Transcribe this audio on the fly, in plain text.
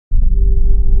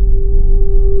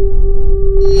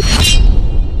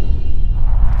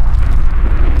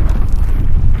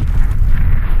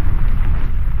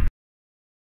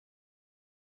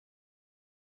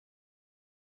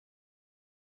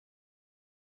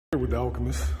Here with the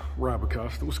Alchemist, Rob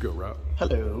Acosta. What's good, Rob?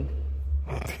 Hello.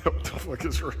 What the fuck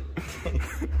is right?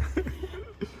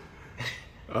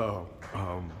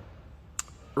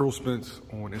 Errol Spence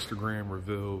on Instagram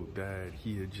revealed that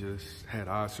he had just had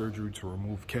eye surgery to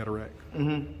remove cataract.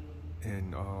 And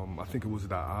I think it was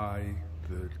the eye,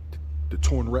 the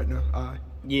torn retina eye,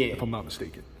 if I'm not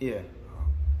mistaken. Yeah.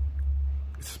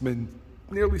 It's been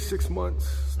nearly 6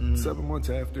 months, 7 months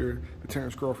after the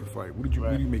Terence Crawford fight. What do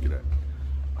you make of that?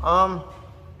 I'm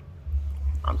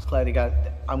just glad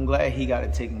I'm glad he got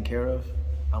it taken care of.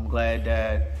 I'm glad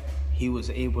that he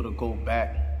was able to go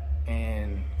back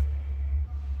and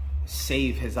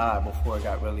save his eye before it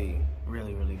got really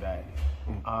bad.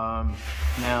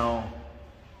 Now,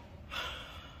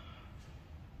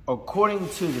 according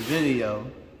to the video,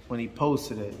 when he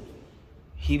posted it,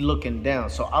 he looking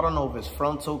down. So I don't know if his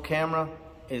frontal camera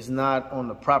is not on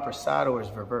the proper side or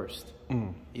it's reversed.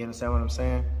 You understand what I'm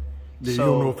saying? Yeah, so,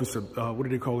 you don't know if it's a, what do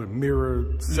they call it, mirror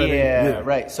setting? Yeah,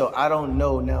 right. So I don't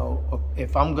know now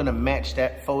if I'm going to match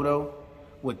that photo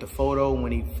with the photo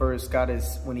when he first got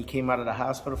when he came out of the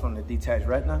hospital from the detached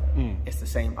retina. It's the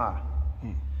same eye.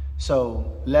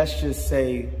 So let's just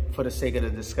say, for the sake of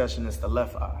the discussion, it's the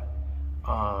left eye.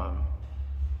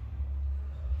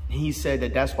 He said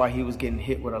that that's why he was getting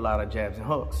hit with a lot of jabs and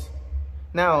hooks.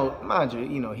 Now, mind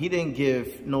you, he didn't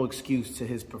give no excuse to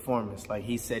his performance. Like,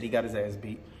 he said he got his ass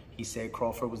beat. He said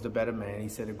Crawford was the better man. He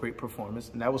said a great performance,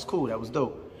 and that was cool. That was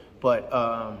dope. But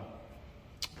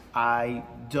I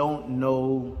don't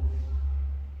know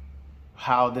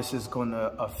how this is going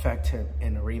to affect him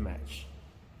in a rematch.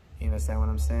 You understand what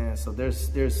I'm saying? So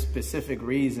there's specific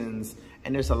reasons,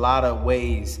 and there's a lot of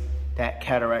ways that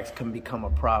cataracts can become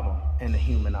a problem in the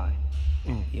human eye.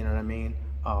 You know what I mean?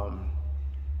 Now,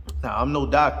 I'm no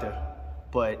doctor,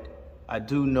 but I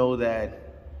do know that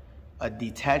a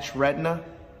detached retina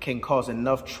can cause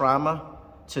enough trauma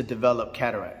to develop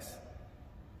cataracts.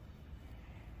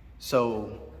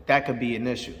 So that could be an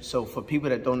issue. So for people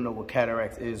that don't know what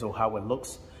cataracts is or how it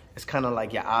looks, it's kind of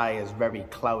like your eye is very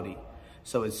cloudy.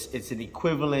 So it's an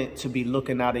equivalent to be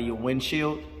looking out of your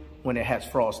windshield when it has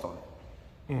frost on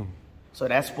it. So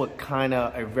that's what kind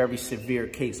of a very severe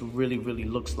case really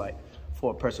looks like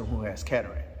for a person who has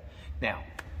cataract. Now,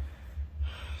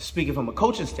 speaking from a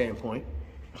coaching standpoint,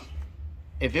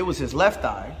 if it was his left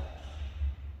eye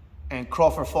and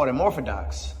Crawford fought him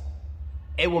orthodox,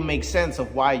 it would make sense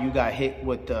of why you got hit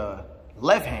with the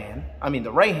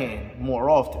the right hand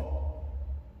more often.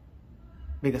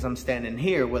 Because I'm standing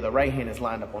here where the right hand is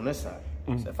lined up on this side.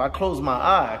 So if I close my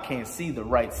eye, I can't see the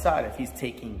right side if he's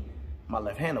taking my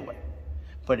left hand away.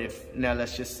 But now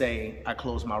let's just say I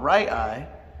close my right eye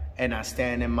and I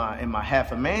stand in my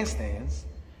half a man stance,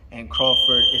 and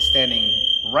Crawford is standing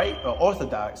right or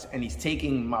orthodox and he's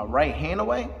taking my right hand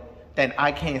away, then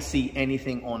I can't see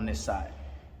anything on this side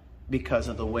because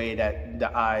of the way that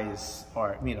the eyes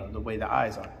are, the way the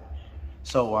eyes are.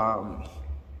 So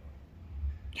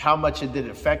how much it did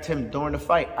affect him during the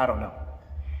fight, I don't know.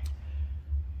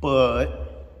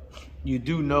 But you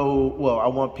do know, well, I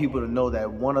want people to know that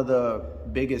one of the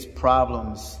biggest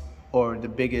problems, or the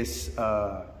biggest,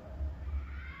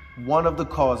 one of the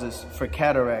causes for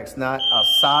cataracts, not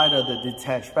outside of the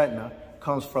detached retina,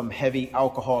 comes from heavy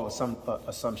alcohol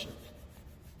assumption.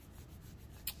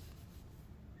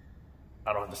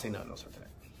 I don't have to say nothing else for that.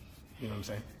 You know what I'm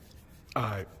saying? All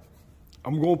right.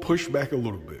 I'm going to push back a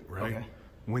little bit, right? Okay.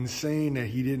 When saying that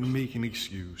he didn't make an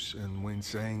excuse, and when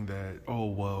saying that, oh,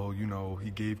 well,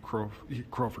 he gave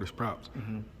Crawford his props.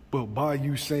 But by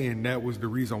you saying that was the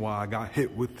reason why I got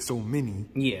hit with so many,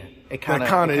 it kind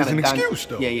of is an excuse,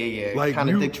 though. Like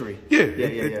contradictory.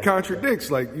 It contradicts.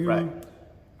 Like you, right.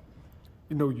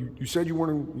 You said you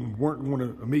weren't going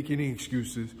to make any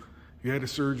excuses. You had a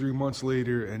surgery months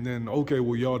later, and then, okay,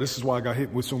 well, y'all, this is why I got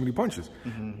hit with so many punches.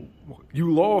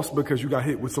 You lost because you got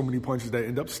hit with so many punches that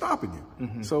end up stopping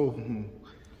you. So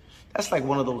that's like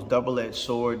one of those double-edged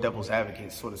sword, devil's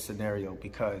advocate sort of scenario,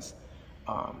 because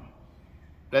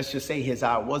let's just say his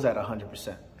eye was at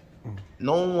 100%.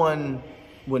 No one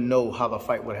would know how the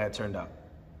fight would have turned out.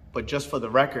 But just for the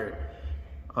record,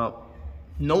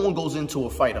 no one goes into a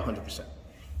fight 100%.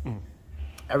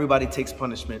 Everybody takes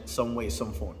punishment some way,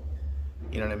 some form.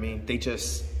 You know what I mean?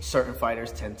 Certain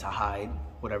fighters tend to hide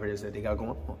whatever it is that they got going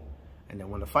on. And then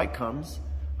when the fight comes,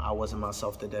 I wasn't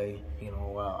myself today.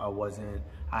 I wasn't,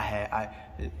 I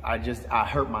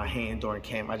hurt my hand during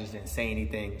camp. I just didn't say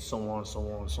anything, so on.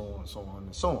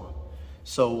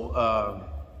 So,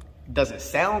 does it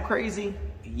sound crazy?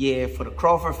 Yeah, for the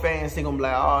Crawford fans, they're gonna be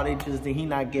like, oh, he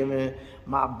not giving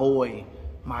my boy,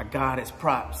 my God, his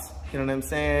props. You know what I'm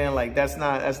saying? Like, that's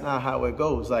not how it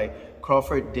goes. Like,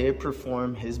 Crawford did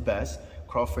perform his best.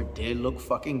 Crawford did look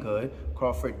fucking good.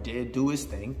 Crawford did do his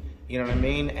thing. You know what I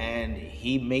mean? And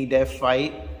he made that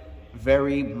fight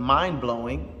very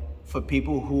mind-blowing for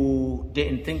people who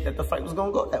didn't think that the fight was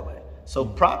gonna go that way. So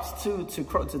props to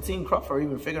Team Crawford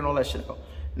even figuring all that shit out.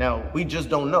 Now, we just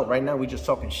don't know. Right now, we just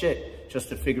talking shit just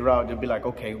to figure out, to be like,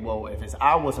 okay, well, if his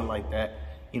eye wasn't like that,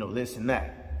 you know, this and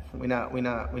that. We're not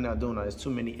doing that. There's too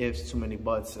many ifs, too many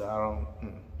buts. I don't.